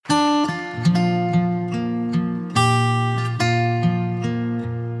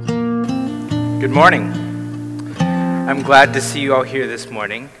Good morning. I'm glad to see you all here this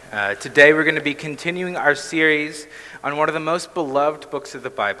morning. Today we're going to be continuing our series on one of the most beloved books of the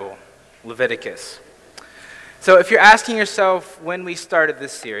Bible, Leviticus. So if you're asking yourself when we started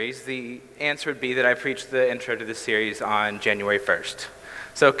this series, the answer would be that I preached the intro to this series on January 1st.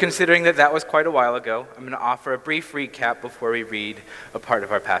 So considering that was quite a while ago, I'm going to offer a brief recap before we read a part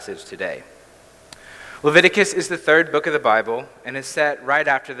of our passage today. Leviticus is the third book of the Bible and is set right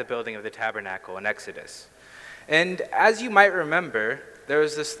after the building of the tabernacle in Exodus. And as you might remember, there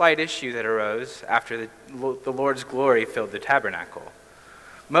was a slight issue that arose after the Lord's glory filled the tabernacle.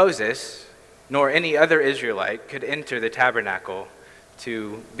 Moses, nor any other Israelite, could enter the tabernacle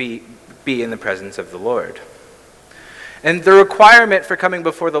to be in the presence of the Lord. And the requirement for coming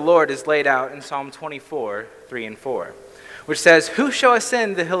before the Lord is laid out in Psalm 24, 3 and 4, which says, "Who shall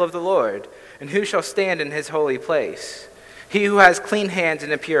ascend the hill of the Lord? And who shall stand in his holy place? He who has clean hands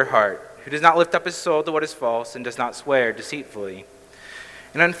and a pure heart, who does not lift up his soul to what is false and does not swear deceitfully."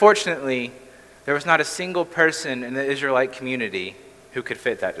 And unfortunately, there was not a single person in the Israelite community who could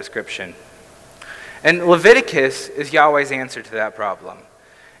fit that description. And Leviticus is Yahweh's answer to that problem,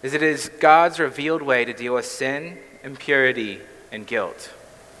 as it is God's revealed way to deal with sin, impurity, and guilt.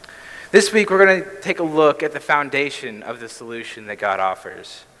 This week, we're going to take a look at the foundation of the solution that God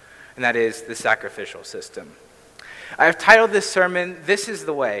offers, and that is the sacrificial system. I have titled this sermon, "This is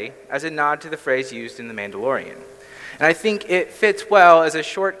the Way," as a nod to the phrase used in The Mandalorian. And I think it fits well as a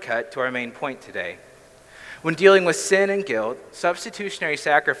shortcut to our main point today. When dealing with sin and guilt, substitutionary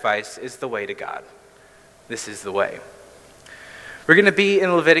sacrifice is the way to God. This is the way. We're going to be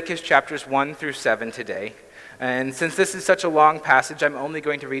in Leviticus chapters 1 through 7 today. And since this is such a long passage, I'm only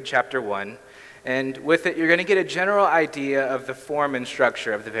going to read chapter 1. And with it, you're going to get a general idea of the form and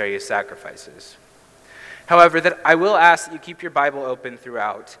structure of the various sacrifices. However, I will ask that you keep your Bible open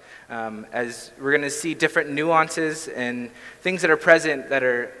throughout, as we're going to see different nuances and things that are present that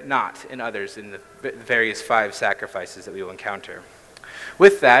are not in others in the various 5 sacrifices that we will encounter.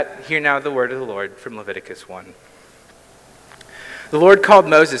 With that, hear now the word of the Lord from Leviticus 1. The Lord called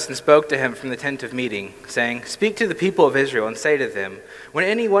Moses and spoke to him from the tent of meeting, saying, "Speak to the people of Israel and say to them, when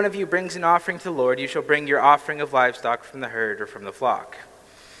any one of you brings an offering to the Lord, you shall bring your offering of livestock from the herd or from the flock.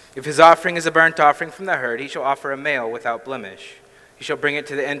 If his offering is a burnt offering from the herd, he shall offer a male without blemish. He shall bring it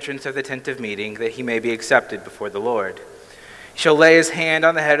to the entrance of the tent of meeting, that he may be accepted before the Lord. He shall lay his hand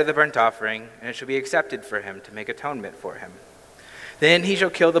on the head of the burnt offering, and it shall be accepted for him to make atonement for him. Then he shall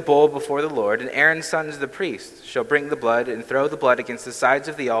kill the bull before the Lord, and Aaron's sons, the priests, shall bring the blood and throw the blood against the sides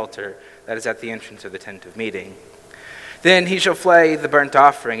of the altar that is at the entrance of the tent of meeting. Then he shall flay the burnt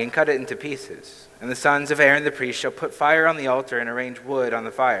offering and cut it into pieces. And the sons of Aaron the priest shall put fire on the altar and arrange wood on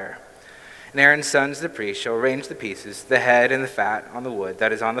the fire. And Aaron's sons, the priests, shall arrange the pieces, the head and the fat, on the wood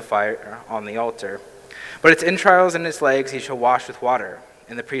that is on the fire on the altar. But its entrails and its legs he shall wash with water,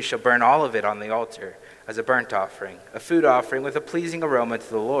 and the priest shall burn all of it on the altar as a burnt offering, a food offering with a pleasing aroma to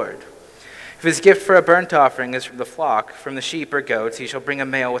the Lord. If his gift for a burnt offering is from the flock, from the sheep or goats, he shall bring a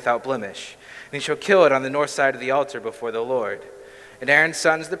male without blemish, and he shall kill it on the north side of the altar before the Lord. And Aaron's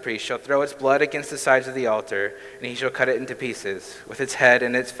sons, the priests, shall throw its blood against the sides of the altar, and he shall cut it into pieces, with its head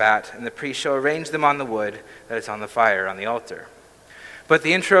and its fat, and the priest shall arrange them on the wood that is on the fire on the altar. But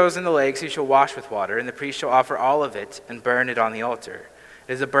the entrails and the legs he shall wash with water, and the priest shall offer all of it and burn it on the altar.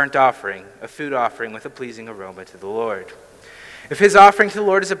 It is a burnt offering, a food offering with a pleasing aroma to the Lord. If his offering to the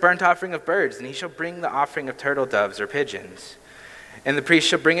Lord is a burnt offering of birds, then he shall bring the offering of turtle doves or pigeons. And the priest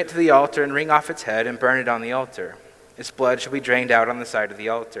shall bring it to the altar and wring off its head and burn it on the altar. Its blood shall be drained out on the side of the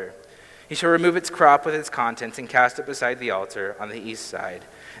altar. He shall remove its crop with its contents and cast it beside the altar on the east side,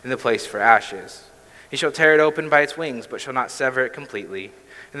 in the place for ashes. He shall tear it open by its wings, but shall not sever it completely.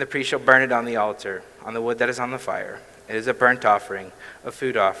 And the priest shall burn it on the altar, on the wood that is on the fire. It is a burnt offering, a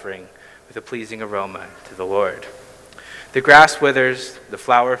food offering, with a pleasing aroma to the Lord. The grass withers, the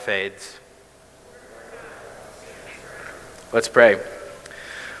flower fades. Let's pray.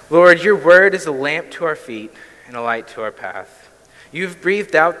 Lord, your word is a lamp to our feet and a light to our path. You've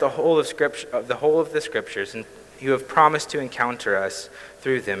breathed out the whole of the scriptures, and you have promised to encounter us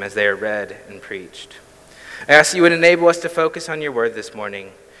through them as they are read and preached. I ask you would enable us to focus on your word this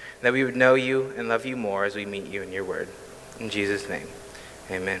morning, that we would know you and love you more as we meet you in your word. In Jesus' name,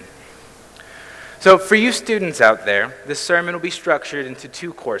 amen. So for you students out there, this sermon will be structured into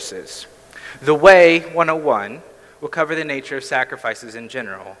 2 courses. The Way 101 will cover the nature of sacrifices in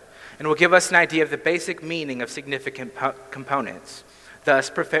general, and will give us an idea of the basic meaning of significant components,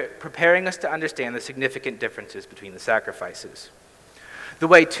 thus preparing us to understand the significant differences between the sacrifices. The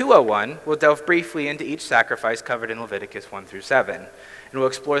Way 201 will delve briefly into each sacrifice covered in Leviticus 1 through 7, and will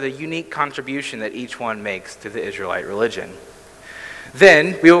explore the unique contribution that each one makes to the Israelite religion.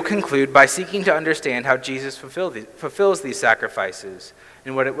 Then we will conclude by seeking to understand how Jesus fulfills these sacrifices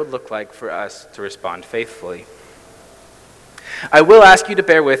and what it would look like for us to respond faithfully. I will ask you to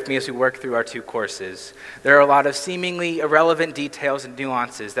bear with me as we work through our two courses. There are a lot of seemingly irrelevant details and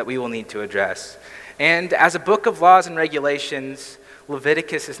nuances that we will need to address. And as a book of laws and regulations,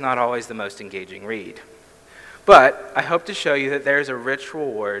 Leviticus is not always the most engaging read. But I hope to show you that there is a rich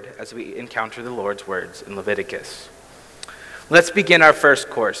reward as we encounter the Lord's words in Leviticus. Let's begin our first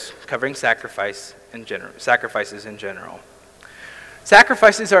course, covering sacrifices in general.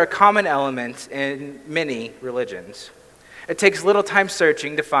 Sacrifices are a common element in many religions. It takes little time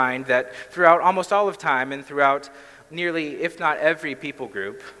searching to find that throughout almost all of time and throughout nearly, if not every people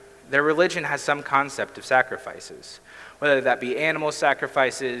group, their religion has some concept of sacrifices, whether that be animal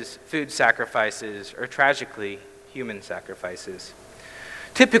sacrifices, food sacrifices, or tragically, human sacrifices.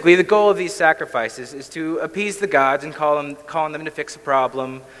 Typically, the goal of these sacrifices is to appease the gods and call on them to fix a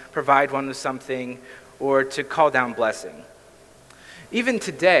problem, provide one with something, or to call down blessing. Even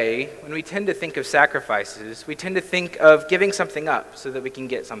today, when we tend to think of sacrifices, we tend to think of giving something up so that we can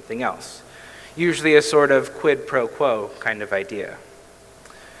get something else, usually a sort of quid pro quo kind of idea.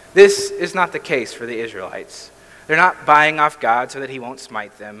 This is not the case for the Israelites. They're not buying off God so that he won't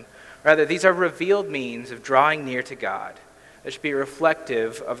smite them. Rather, these are revealed means of drawing near to God that should be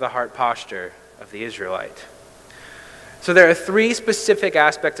reflective of the heart posture of the Israelite. So there are three specific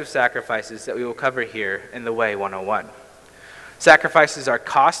aspects of sacrifices that we will cover here in the Way 101. Sacrifices are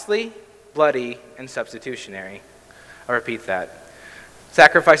costly, bloody, and substitutionary. I'll repeat that.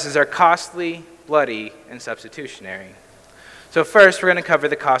 Sacrifices are costly, bloody, and substitutionary. So first, we're going to cover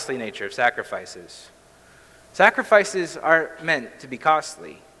the costly nature of sacrifices. Sacrifices are meant to be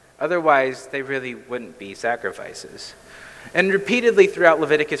costly. Otherwise, they really wouldn't be sacrifices. And repeatedly throughout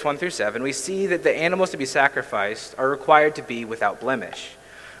Leviticus 1 through 7, we see that the animals to be sacrificed are required to be without blemish,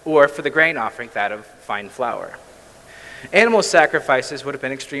 or for the grain offering, that of fine flour. Animal sacrifices would have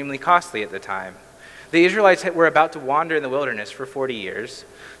been extremely costly at the time. The Israelites were about to wander in the wilderness for 40 years,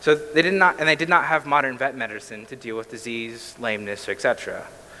 so they did not have modern vet medicine to deal with disease, lameness, etc.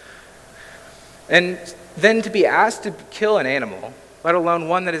 And then to be asked to kill an animal, let alone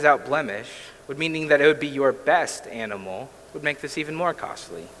one that is out blemish, would meaning that it would be your best animal, would make this even more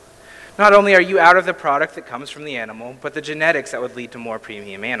costly. Not only are you out of the product that comes from the animal, but the genetics that would lead to more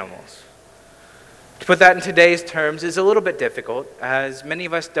premium animals. To put that in today's terms is a little bit difficult, as many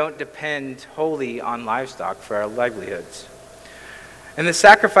of us don't depend wholly on livestock for our livelihoods. And the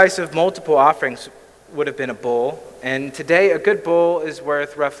sacrifice of multiple offerings would have been a bull, and today a good bull is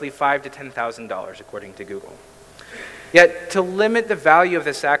worth roughly $5,000 to $10,000 according to Google. Yet to limit the value of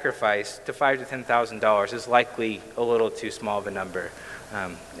the sacrifice to $5,000 to $10,000 is likely a little too small of a number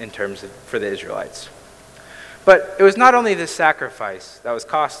for the Israelites. But it was not only the sacrifice that was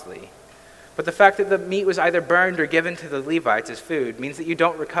costly, but the fact that the meat was either burned or given to the Levites as food means that you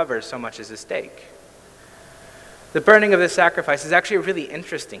don't recover so much as a steak. The burning of the sacrifice is actually a really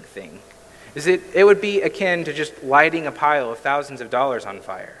interesting thing. It would be akin to just lighting a pile of thousands of dollars on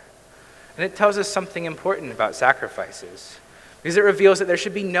fire. And it tells us something important about sacrifices, because it reveals that there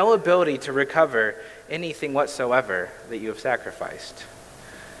should be no ability to recover anything whatsoever that you have sacrificed.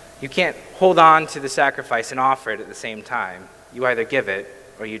 You can't hold on to the sacrifice and offer it at the same time. You either give it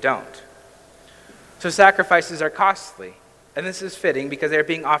or you don't. So sacrifices are costly, and this is fitting because they're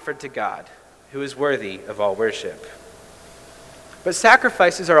being offered to God, who is worthy of all worship. But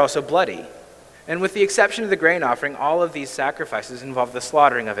sacrifices are also bloody, and with the exception of the grain offering, all of these sacrifices involve the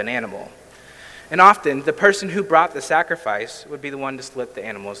slaughtering of an animal. And often, the person who brought the sacrifice would be the one to slit the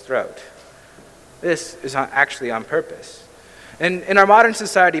animal's throat. This is actually on purpose. And in our modern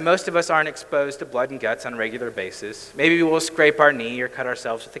society, most of us aren't exposed to blood and guts on a regular basis. Maybe we will scrape our knee or cut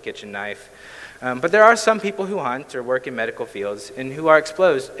ourselves with a kitchen knife. But there are some people who hunt or work in medical fields and who are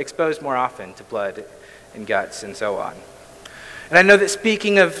exposed more often to blood and guts and so on. And I know that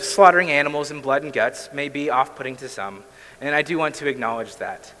speaking of slaughtering animals and blood and guts may be off-putting to some, and I do want to acknowledge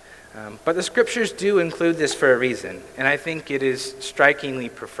that. But the scriptures do include this for a reason, and I think it is strikingly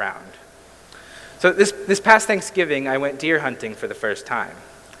profound. So this past Thanksgiving, I went deer hunting for the first time.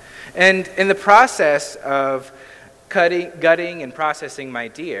 And in the process of gutting and processing my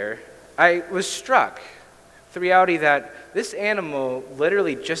deer, I was struck with the reality that this animal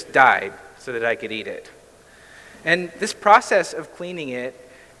literally just died so that I could eat it. And this process of cleaning it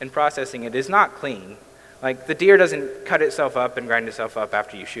and processing it is not clean. Like, the deer doesn't cut itself up and grind itself up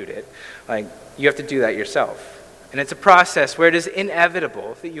after you shoot it. Like, you have to do that yourself. And it's a process where it is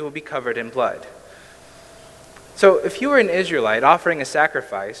inevitable that you will be covered in blood. So if you were an Israelite offering a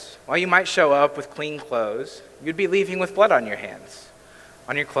sacrifice, while you might show up with clean clothes, you'd be leaving with blood on your hands,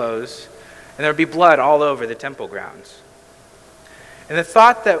 on your clothes, and there would be blood all over the temple grounds. And the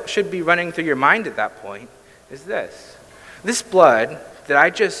thought that should be running through your mind at that point is this: this blood that I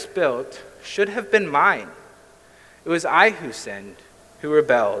just spilt should have been mine. It was I who sinned, who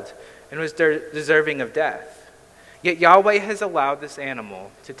rebelled, and was deserving of death. Yet Yahweh has allowed this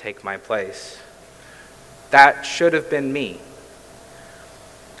animal to take my place. That should have been me.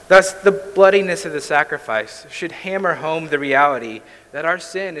 Thus, the bloodiness of the sacrifice should hammer home the reality that our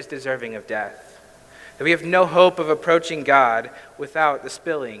sin is deserving of death, that we have no hope of approaching God without the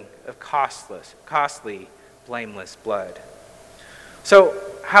spilling of costly, blameless blood. So,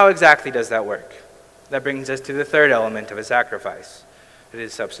 how exactly does that work? That brings us to the third element of a sacrifice. It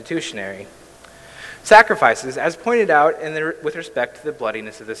is substitutionary. Sacrifices, as pointed out with respect to the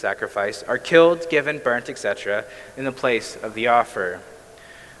bloodiness of the sacrifice, are killed, given, burnt, etc., in the place of the offerer.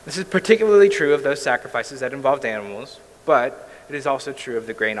 This is particularly true of those sacrifices that involved animals, but it is also true of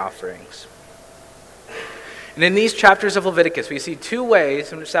the grain offerings. And in these chapters of Leviticus, we see two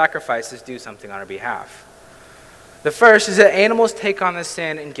ways in which sacrifices do something on our behalf. The first is that animals take on the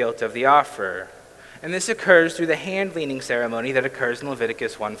sin and guilt of the offerer. And this occurs through the hand-leaning ceremony that occurs in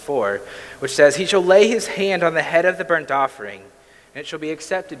Leviticus 1:4, which says, "He shall lay his hand on the head of the burnt offering, and it shall be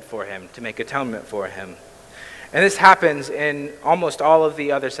accepted for him to make atonement for him." And this happens in almost all of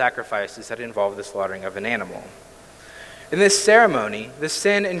the other sacrifices that involve the slaughtering of an animal. In this ceremony, the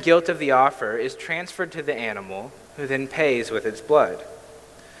sin and guilt of the offerer is transferred to the animal, who then pays with its blood.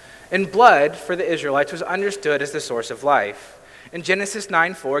 And blood, for the Israelites, was understood as the source of life. In Genesis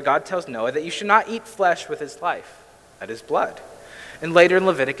 9:4, God tells Noah that you should not eat flesh with its life, that is blood. And later in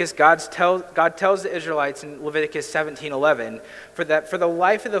Leviticus, God tells the Israelites in Leviticus 17:11, for the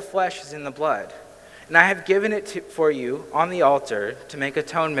life of the flesh is in the blood. And I have given it for you on the altar to make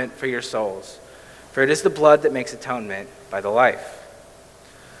atonement for your souls. For it is the blood that makes atonement by the life.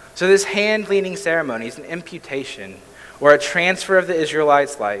 So this hand-leaning ceremony is an imputation, or a transfer of the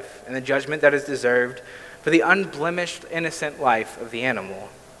Israelites' life and the judgment that is deserved for the unblemished, innocent life of the animal.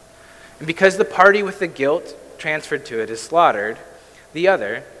 And because the party with the guilt transferred to it is slaughtered, the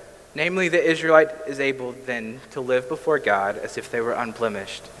other, namely the Israelite, is able then to live before God as if they were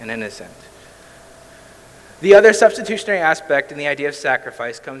unblemished and innocent. The other substitutionary aspect in the idea of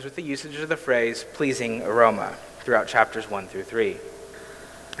sacrifice comes with the usage of the phrase pleasing aroma throughout chapters 1 through 3.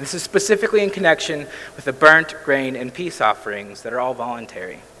 And this is specifically in connection with the burnt, grain, and peace offerings that are all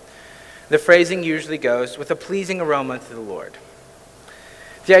voluntary. The phrasing usually goes, with a pleasing aroma to the Lord.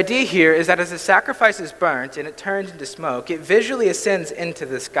 The idea here is that as the sacrifice is burnt and it turns into smoke, it visually ascends into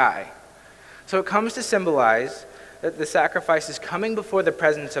the sky. So it comes to symbolize that the sacrifice is coming before the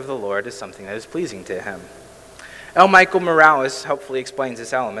presence of the Lord as something that is pleasing to him. L. Michael Morales helpfully explains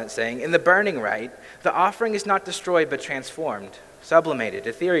this element, saying, in the burning rite, the offering is not destroyed but transformed, sublimated,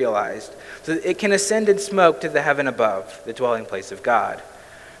 etherealized, so that it can ascend in smoke to the heaven above, the dwelling place of God.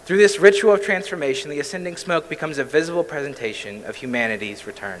 Through this ritual of transformation, the ascending smoke becomes a visible presentation of humanity's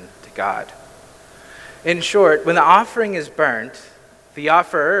return to God. In short, when the offering is burnt, the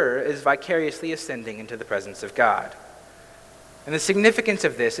offerer is vicariously ascending into the presence of God. And the significance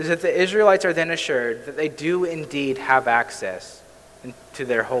of this is that the Israelites are then assured that they do indeed have access to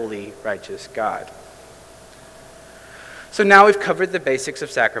their holy, righteous God. So now we've covered the basics of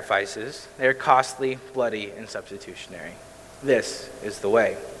sacrifices. They are costly, bloody, and substitutionary. This is the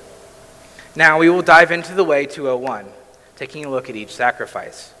way. Now we will dive into the way 201, taking a look at each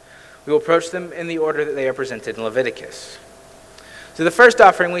sacrifice. We will approach them in the order that they are presented in Leviticus. So the first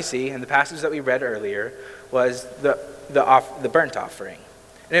offering we see in the passage that we read earlier was the burnt offering.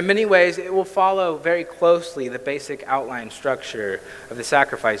 And in many ways, it will follow very closely the basic outline structure of the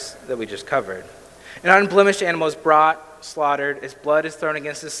sacrifice that we just covered. An unblemished animal is brought, slaughtered, its blood is thrown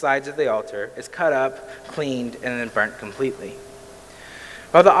against the sides of the altar, it's cut up, cleaned, and then burnt completely.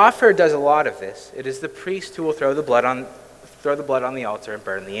 While the offerer does a lot of this, it is the priest who will throw the blood on the altar and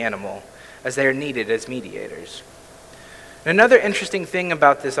burn the animal, as they are needed as mediators. And another interesting thing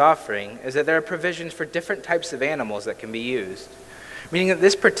about this offering is that there are provisions for different types of animals that can be used, meaning that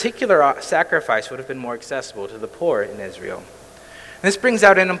this particular sacrifice would have been more accessible to the poor in Israel. And this brings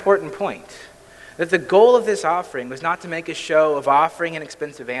out an important point, that the goal of this offering was not to make a show of offering an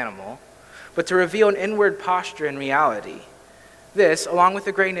expensive animal, but to reveal an inward posture in reality. This, along with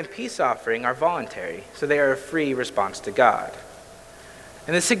the grain and peace offering, are voluntary, so they are a free response to God.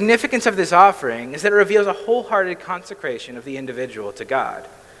 And the significance of this offering is that it reveals a wholehearted consecration of the individual to God.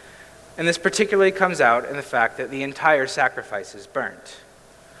 And this particularly comes out in the fact that the entire sacrifice is burnt.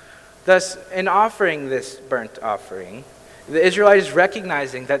 Thus, in offering this burnt offering, the Israelite is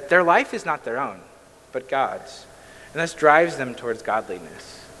recognizing that their life is not their own, but God's, and this drives them towards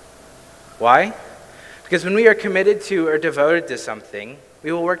godliness. Why? Because when we are committed to or devoted to something,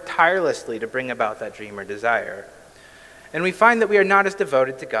 we will work tirelessly to bring about that dream or desire. And we find that we are not as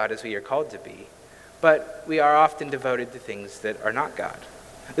devoted to God as we are called to be, but we are often devoted to things that are not God.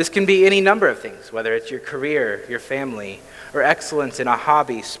 This can be any number of things, whether it's your career, your family, or excellence in a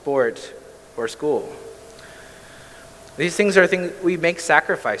hobby, sport, or school. These things are things we make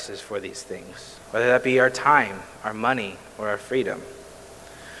sacrifices for these things, whether that be our time, our money, or our freedom.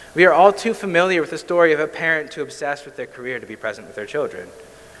 We are all too familiar with the story of a parent too obsessed with their career to be present with their children,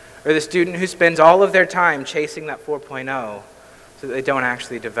 or the student who spends all of their time chasing that 4.0 so that they don't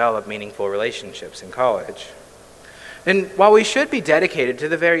actually develop meaningful relationships in college. And while we should be dedicated to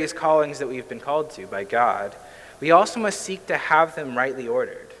the various callings that we've been called to by God, we also must seek to have them rightly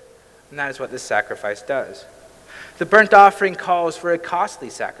ordered, and that is what this sacrifice does. The burnt offering calls for a costly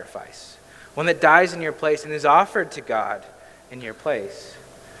sacrifice, one that dies in your place and is offered to God in your place.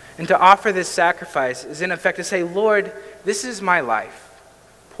 And to offer this sacrifice is in effect to say, Lord, this is my life,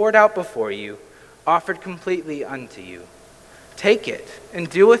 poured out before you, offered completely unto you. Take it and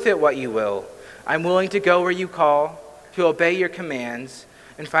do with it what you will. I'm willing to go where you call, to obey your commands,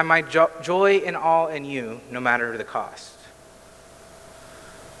 and find my joy in all in you, no matter the cost.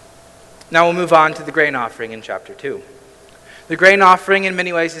 Now we'll move on to the grain offering in chapter 2. The grain offering in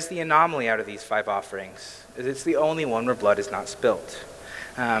many ways is the anomaly out of these 5 offerings, as it's the only one where blood is not spilt.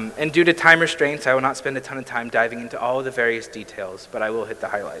 And due to time restraints, I will not spend a ton of time diving into all of the various details, but I will hit the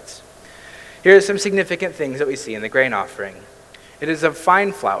highlights. Here are some significant things that we see in the grain offering. It is of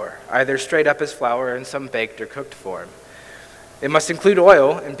fine flour, either straight up as flour or in some baked or cooked form. It must include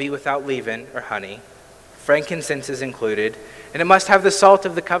oil and be without leaven or honey. Frankincense is included, and it must have the salt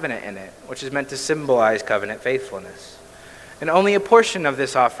of the covenant in it, which is meant to symbolize covenant faithfulness. And only a portion of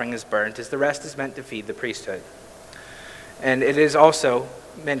this offering is burnt, as the rest is meant to feed the priesthood. And it is also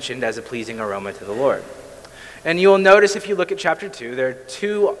mentioned as a pleasing aroma to the Lord. And you will notice if you look at chapter 2, there are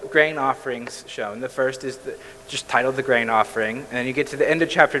 2 grain offerings shown. The first is just titled the grain offering, and then you get to the end of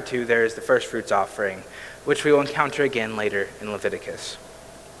chapter 2, there is the first fruits offering, which we will encounter again later in Leviticus.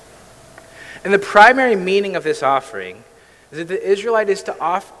 And the primary meaning of this offering is that the Israelite is to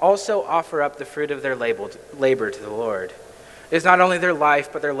also offer up the fruit of their labor to the Lord. It is not only their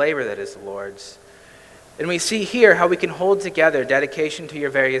life, but their labor that is the Lord's. And we see here how we can hold together dedication to your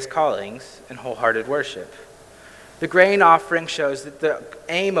various callings and wholehearted worship. The grain offering shows that the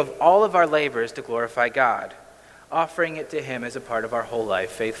aim of all of our labor is to glorify God, offering it to Him as a part of our whole life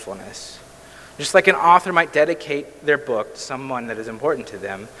faithfulness. Just like an author might dedicate their book to someone that is important to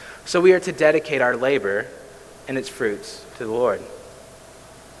them, so we are to dedicate our labor and its fruits to the Lord.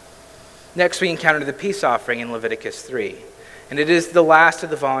 Next, we encounter the peace offering in Leviticus 3. And it is the last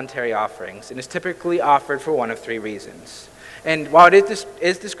of the voluntary offerings, and is typically offered for one of 3 reasons. And while it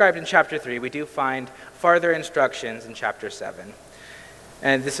is described in chapter 3, we do find further instructions in chapter 7.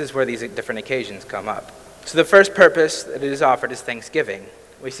 And this is where these different occasions come up. So the first purpose that it is offered is thanksgiving.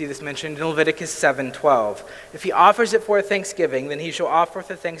 We see this mentioned in Leviticus 7:12. If he offers it for a thanksgiving, then he shall offer with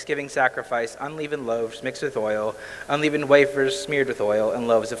a thanksgiving sacrifice unleavened loaves mixed with oil, unleavened wafers smeared with oil, and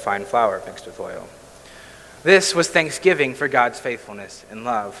loaves of fine flour mixed with oil. This was thanksgiving for God's faithfulness and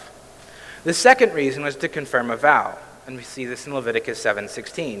love. The second reason was to confirm a vow, and we see this in Leviticus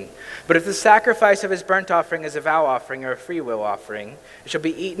 7:16. But if the sacrifice of his burnt offering is a vow offering or a free will offering, it shall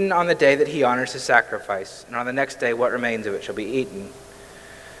be eaten on the day that he honors his sacrifice, and on the next day what remains of it shall be eaten.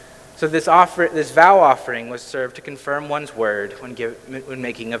 So this vow offering was served to confirm one's word when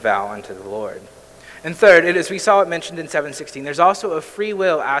making a vow unto the Lord. And third, as we saw it mentioned in 7:16, there's also a free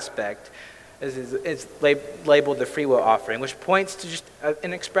will aspect. It's labeled the free will offering, which points to just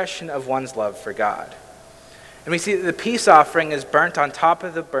an expression of one's love for God. And we see that the peace offering is burnt on top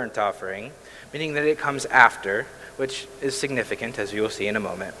of the burnt offering, meaning that it comes after, which is significant, as you will see in a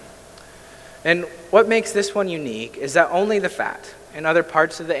moment. And what makes this one unique is that only the fat and other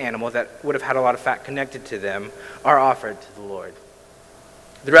parts of the animal that would have had a lot of fat connected to them are offered to the Lord.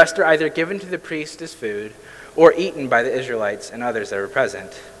 The rest are either given to the priest as food or eaten by the Israelites and others that were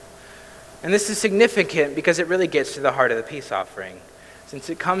present. And this is significant because it really gets to the heart of the peace offering. Since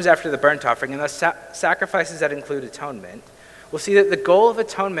it comes after the burnt offering and thus sacrifices that include atonement, we'll see that the goal of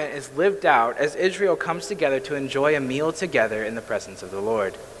atonement is lived out as Israel comes together to enjoy a meal together in the presence of the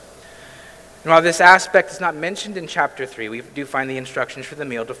Lord. And while this aspect is not mentioned in chapter 3, we do find the instructions for the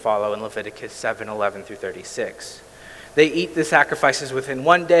meal to follow in Leviticus 7:11 through 36. They eat the sacrifices within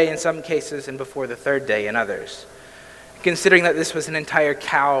one day in some cases and before the third day in others. Considering that this was an entire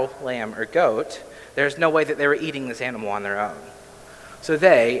cow, lamb, or goat, there's no way that they were eating this animal on their own. So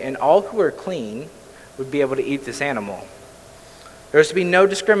they, and all who were clean, would be able to eat this animal. There was to be no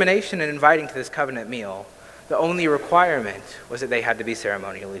discrimination in inviting to this covenant meal. The only requirement was that they had to be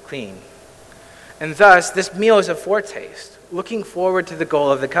ceremonially clean. And thus, this meal is a foretaste, looking forward to the goal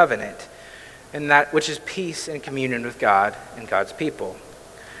of the covenant, and that which is peace and communion with God and God's people.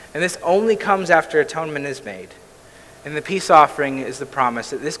 And this only comes after atonement is made. And the peace offering is the promise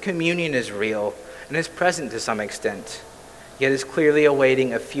that this communion is real and is present to some extent, yet is clearly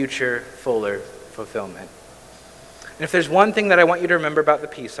awaiting a future, fuller fulfillment. And if there's one thing that I want you to remember about the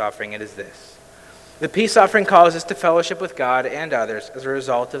peace offering, it is this. The peace offering calls us to fellowship with God and others as a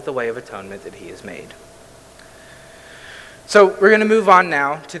result of the way of atonement that he has made. So we're going to move on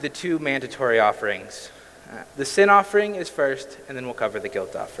now to the two mandatory offerings. The sin offering is first, and then we'll cover the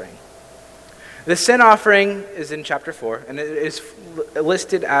guilt offering. The sin offering is in chapter 4, and it is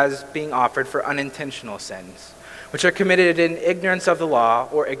listed as being offered for unintentional sins, which are committed in ignorance of the law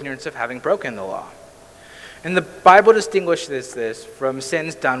or ignorance of having broken the law. And the Bible distinguishes this from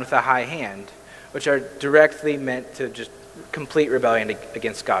sins done with a high hand, which are directly meant to just complete rebellion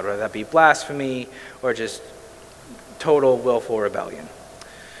against God, whether that be blasphemy or just total willful rebellion.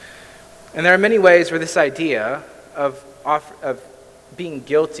 And there are many ways where this idea of being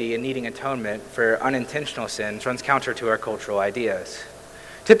guilty and needing atonement for unintentional sins runs counter to our cultural ideas.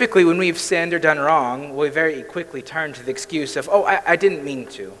 Typically, when we've sinned or done wrong, we very quickly turn to the excuse of, I didn't mean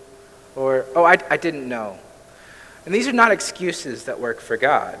to, or, I didn't know. And these are not excuses that work for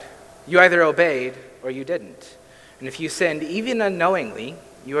God. You either obeyed or you didn't. And if you sinned, even unknowingly,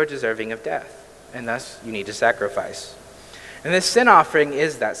 you are deserving of death, and thus you need to sacrifice. And this sin offering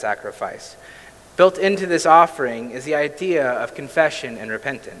is that sacrifice. Built into this offering is the idea of confession and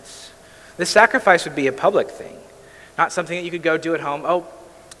repentance. This sacrifice would be a public thing, not something that you could go do at home. Oh,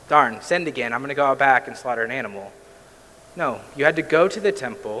 darn, sinned again, I'm going to go out back and slaughter an animal. No, you had to go to the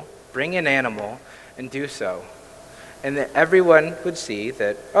temple, bring an animal, and do so. And that everyone would see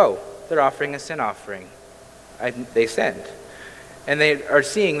that, they're offering a sin offering. They sinned. And they are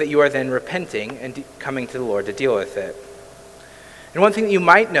seeing that you are then repenting and coming to the Lord to deal with it. And one thing that you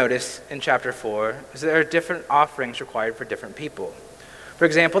might notice in chapter 4 is that there are different offerings required for different people. For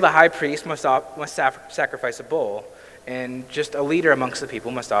example, the high priest must sacrifice a bull, and just a leader amongst the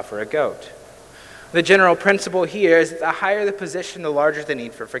people must offer a goat. The general principle here is that the higher the position, the larger the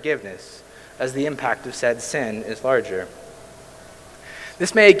need for forgiveness, as the impact of said sin is larger.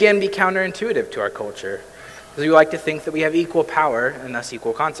 This may again be counterintuitive to our culture, because we like to think that we have equal power and thus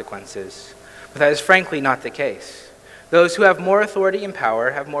equal consequences. But that is frankly not the case. Those who have more authority and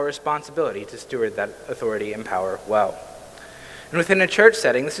power have more responsibility to steward that authority and power well. And within a church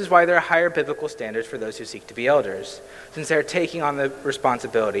setting, this is why there are higher biblical standards for those who seek to be elders, since they are taking on the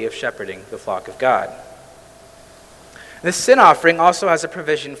responsibility of shepherding the flock of God. This sin offering also has a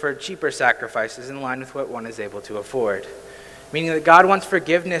provision for cheaper sacrifices in line with what one is able to afford, meaning that God wants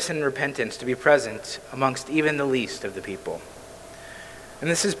forgiveness and repentance to be present amongst even the least of the people. And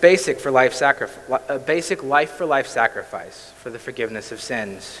this is basic life-for-life sacrifice for the forgiveness of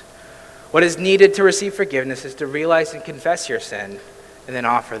sins. What is needed to receive forgiveness is to realize and confess your sin and then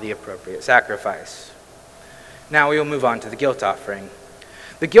offer the appropriate sacrifice. Now we will move on to the guilt offering.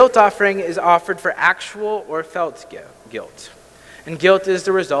 The guilt offering is offered for actual or felt guilt. And guilt is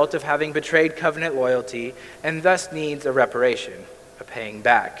the result of having betrayed covenant loyalty and thus needs a reparation, a paying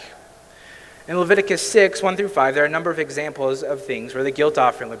back. In Leviticus 6, 1 through 5, there are a number of examples of things where the guilt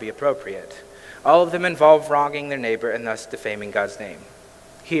offering would be appropriate. All of them involve wronging their neighbor and thus defaming God's name.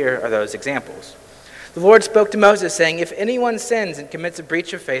 Here are those examples. The Lord spoke to Moses, saying, "If anyone sins and commits a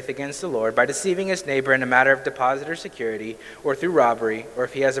breach of faith against the Lord by deceiving his neighbor in a matter of deposit or security, or through robbery, or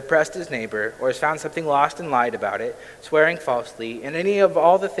if he has oppressed his neighbor, or has found something lost and lied about it, swearing falsely, and any of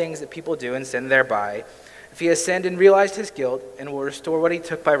all the things that people do and sin thereby, if he has sinned and realized his guilt, and will restore what he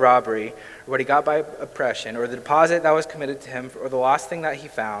took by robbery, or what he got by oppression, or the deposit that was committed to him, or the lost thing that he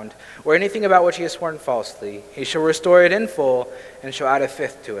found, or anything about which he has sworn falsely, he shall restore it in full, and shall add a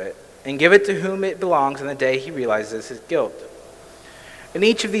fifth to it, and give it to whom it belongs on the day he realizes his guilt." In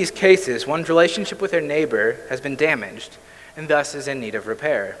each of these cases, one's relationship with their neighbor has been damaged, and thus is in need of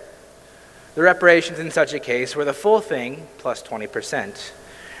repair. The reparations in such a case were the full thing plus 20%.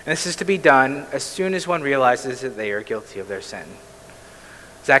 And this is to be done as soon as one realizes that they are guilty of their sin.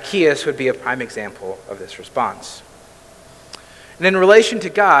 Zacchaeus would be a prime example of this response. And in relation to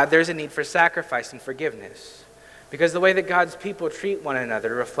God, there's a need for sacrifice and forgiveness, because the way that God's people treat one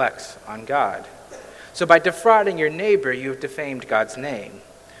another reflects on God. So by defrauding your neighbor, you have defamed God's name,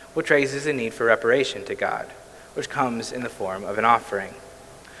 which raises a need for reparation to God, which comes in the form of an offering.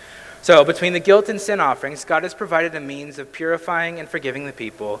 So between the guilt and sin offerings, God has provided a means of purifying and forgiving the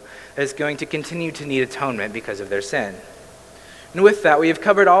people that is going to continue to need atonement because of their sin. And with that, we have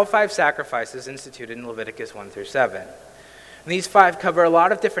covered all 5 sacrifices instituted in Leviticus 1 through 7. And these 5 cover a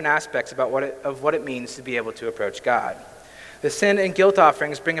lot of different aspects about what it means to be able to approach God. The sin and guilt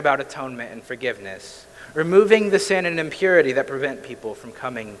offerings bring about atonement and forgiveness, removing the sin and impurity that prevent people from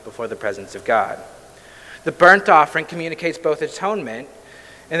coming before the presence of God. The burnt offering communicates both atonement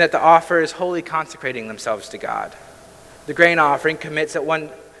and that the offer is wholly consecrating themselves to God. The grain offering communicates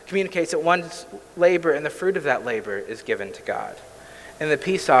that one's labor and the fruit of that labor is given to God. And the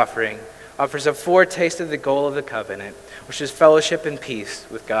peace offering offers a foretaste of the goal of the covenant, which is fellowship and peace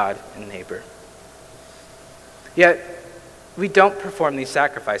with God and neighbor. Yet, we don't perform these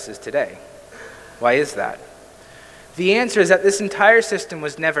sacrifices today. Why is that? The answer is that this entire system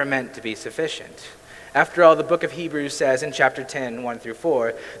was never meant to be sufficient. After all, the book of Hebrews says in chapter 10, 1 through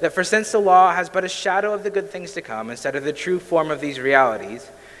 4, that for since the law has but a shadow of the good things to come instead of the true form of these realities,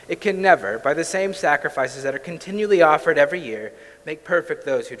 it can never, by the same sacrifices that are continually offered every year, make perfect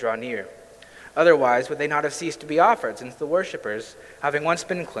those who draw near. Otherwise, would they not have ceased to be offered, since the worshippers, having once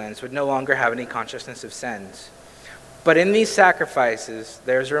been cleansed, would no longer have any consciousness of sins? But in these sacrifices,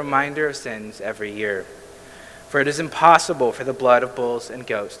 there is a reminder of sins every year. For it is impossible for the blood of bulls and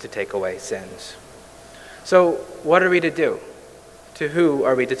goats to take away sins. So, what are we to do? To who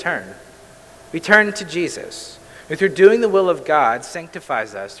are we to turn? We turn to Jesus, who through doing the will of God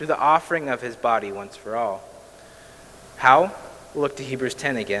sanctifies us through the offering of his body once for all. How? We'll look to Hebrews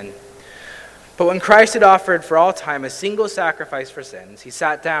 10 again. But when Christ had offered for all time a single sacrifice for sins, he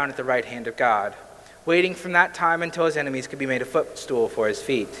sat down at the right hand of God, waiting from that time until his enemies could be made a footstool for his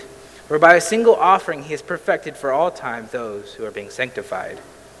feet. For by a single offering he has perfected for all time those who are being sanctified.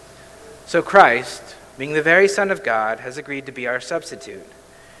 So Christ, being the very Son of God, has agreed to be our substitute.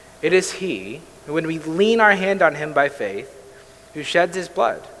 It is he, who when we lean our hand on him by faith, who sheds his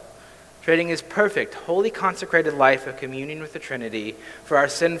blood, trading his perfect, wholly consecrated life of communion with the Trinity for our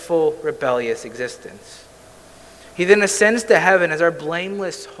sinful, rebellious existence. He then ascends to heaven as our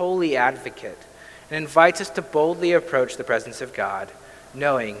blameless, holy advocate and invites us to boldly approach the presence of God,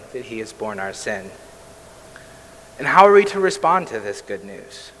 knowing that he has borne our sin. And how are we to respond to this good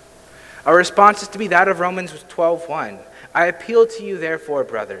news? Our response is to be that of Romans 12:1. I appeal to you, therefore,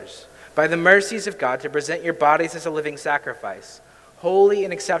 brothers, by the mercies of God, to present your bodies as a living sacrifice, holy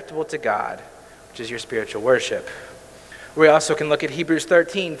and acceptable to God, which is your spiritual worship. We also can look at Hebrews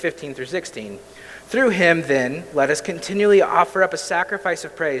 13, 15 through 16. Through him, then, let us continually offer up a sacrifice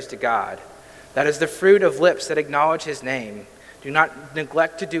of praise to God. That is the fruit of lips that acknowledge his name. Do not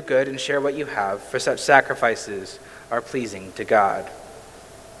neglect to do good and share what you have, for such sacrifices are pleasing to God.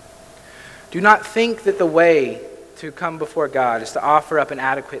 Do not think that the way to come before God is to offer up an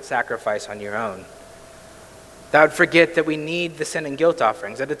adequate sacrifice on your own. That would forget that we need the sin and guilt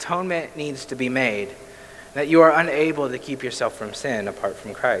offerings, that atonement needs to be made, that you are unable to keep yourself from sin apart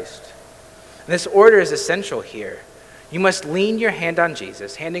from Christ. And this order is essential here. You must lean your hand on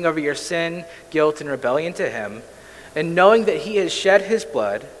Jesus, handing over your sin, guilt, and rebellion to him, and knowing that he has shed his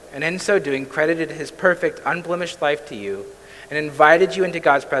blood, and in so doing credited his perfect, unblemished life to you, and invited you into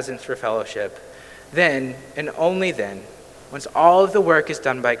God's presence for fellowship. Then, and only then, once all of the work is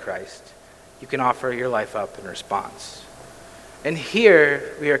done by Christ, you can offer your life up in response. And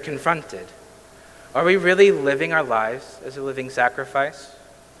here we are confronted. Are we really living our lives as a living sacrifice?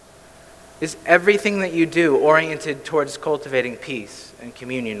 Is everything that you do oriented towards cultivating peace and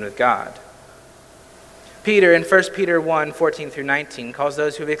communion with God? Peter, in 1 Peter 1, 14 through 19, calls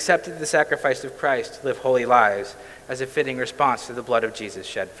those who have accepted the sacrifice of Christ to live holy lives as a fitting response to the blood of Jesus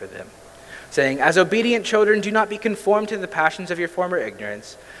shed for them, saying, as obedient children, do not be conformed to the passions of your former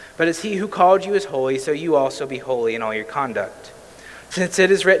ignorance, but as he who called you is holy, so you also be holy in all your conduct. Since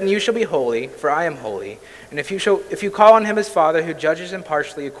it is written, you shall be holy, for I am holy. And if you call on him as Father, who judges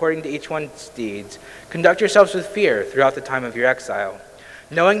impartially according to each one's deeds, conduct yourselves with fear throughout the time of your exile,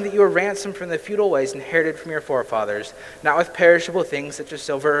 knowing that you are ransomed from the futile ways inherited from your forefathers, not with perishable things such as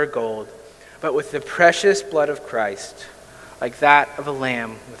silver or gold, but with the precious blood of Christ, like that of a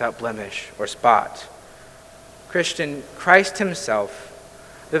lamb without blemish or spot. Christian, Christ himself,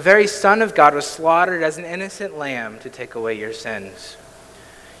 the very Son of God, was slaughtered as an innocent lamb to take away your sins.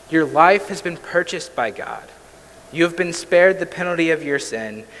 Your life has been purchased by God. You have been spared the penalty of your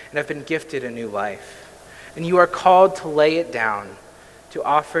sin and have been gifted a new life. And you are called to lay it down, to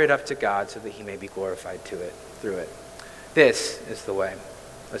offer it up to God so that he may be glorified through it. This is the way.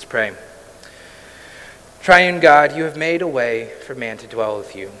 Let's pray. Triune God, you have made a way for man to dwell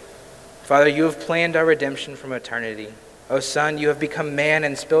with you. Father, you have planned our redemption from eternity. O Son, you have become man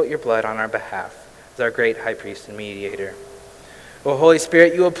and spilt your blood on our behalf as our great high priest and mediator. O Holy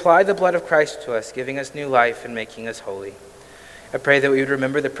Spirit, you apply the blood of Christ to us, giving us new life and making us holy. I pray that we would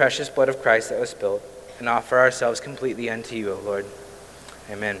remember the precious blood of Christ that was spilt and offer ourselves completely unto you, O Lord.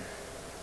 Amen.